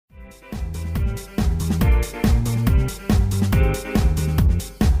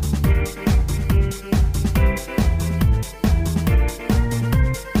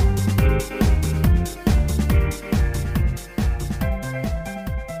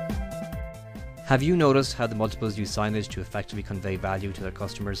Have you noticed how the multiples use signage to effectively convey value to their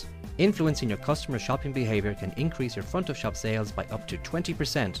customers? Influencing your customer shopping behaviour can increase your front of shop sales by up to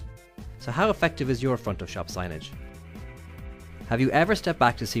 20%. So how effective is your front of shop signage? Have you ever stepped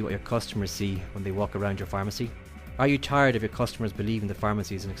back to see what your customers see when they walk around your pharmacy? Are you tired of your customers believing the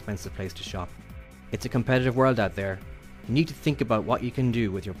pharmacy is an expensive place to shop? It's a competitive world out there. You need to think about what you can do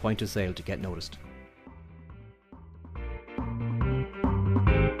with your point of sale to get noticed.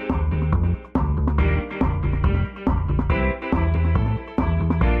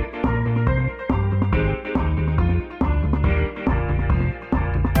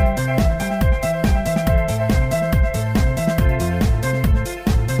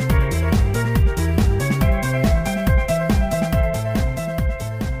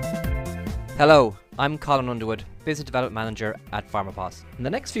 Hello, I'm Colin Underwood, Business Development Manager at PharmaPOS. In the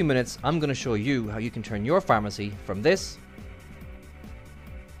next few minutes, I'm going to show you how you can turn your pharmacy from this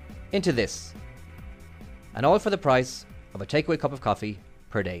into this. And all for the price of a takeaway cup of coffee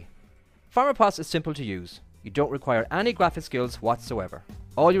per day. PharmaPOS is simple to use. You don't require any graphic skills whatsoever.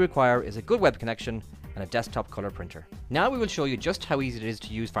 All you require is a good web connection and a desktop color printer. Now we will show you just how easy it is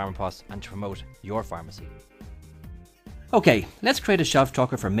to use PharmaPOS and to promote your pharmacy. Okay, let's create a shelf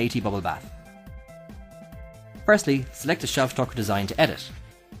talker for Matey Bubble Bath. Firstly, select the shelf talker design to edit.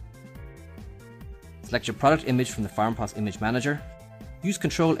 Select your product image from the PharmaPOS Image Manager. Use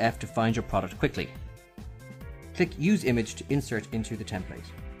Ctrl F to find your product quickly. Click Use Image to insert into the template.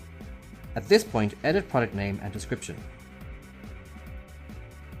 At this point, edit product name and description.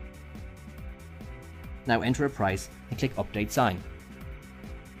 Now enter a price and click Update Sign.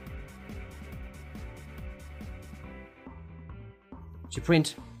 To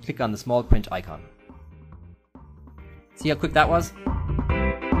print, click on the small print icon. See how quick that was?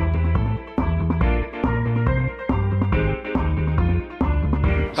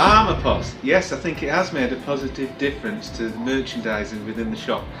 PharmaPOS, yes, I think it has made a positive difference to merchandising within the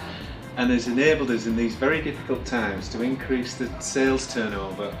shop and has enabled us in these very difficult times to increase the sales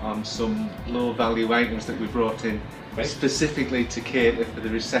turnover on some low value items that we brought in specifically to cater for the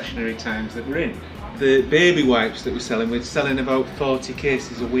recessionary times that we're in. The baby wipes that we're selling about 40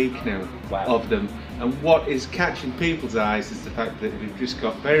 cases a week now. Wow. Of them. And what is catching people's eyes is the fact that we've just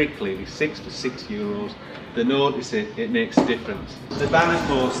got very clearly 6 for €6. They notice it, it makes a difference. The banner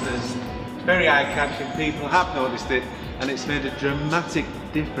posters, very eye-catching, people have noticed it and it's made a dramatic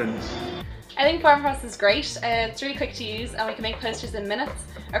difference. I think PharmaPOS is great. It's really quick to use and we can make posters in minutes.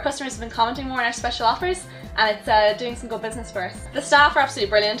 Our customers have been commenting more on our special offers and it's doing some good business for us. The staff are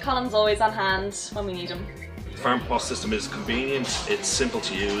absolutely brilliant. Colin's always on hand when we need him. The PharmaPOS system is convenient, it's simple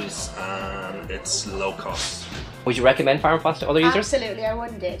to use and it's low cost. Would you recommend PharmaPOS to other users? Absolutely, I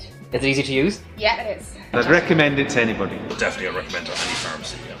wouldn't did. Is it easy to use? Yeah, it is. I'd recommend it to anybody. But definitely I recommend it to any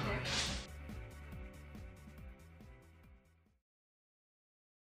pharmacy. Yeah.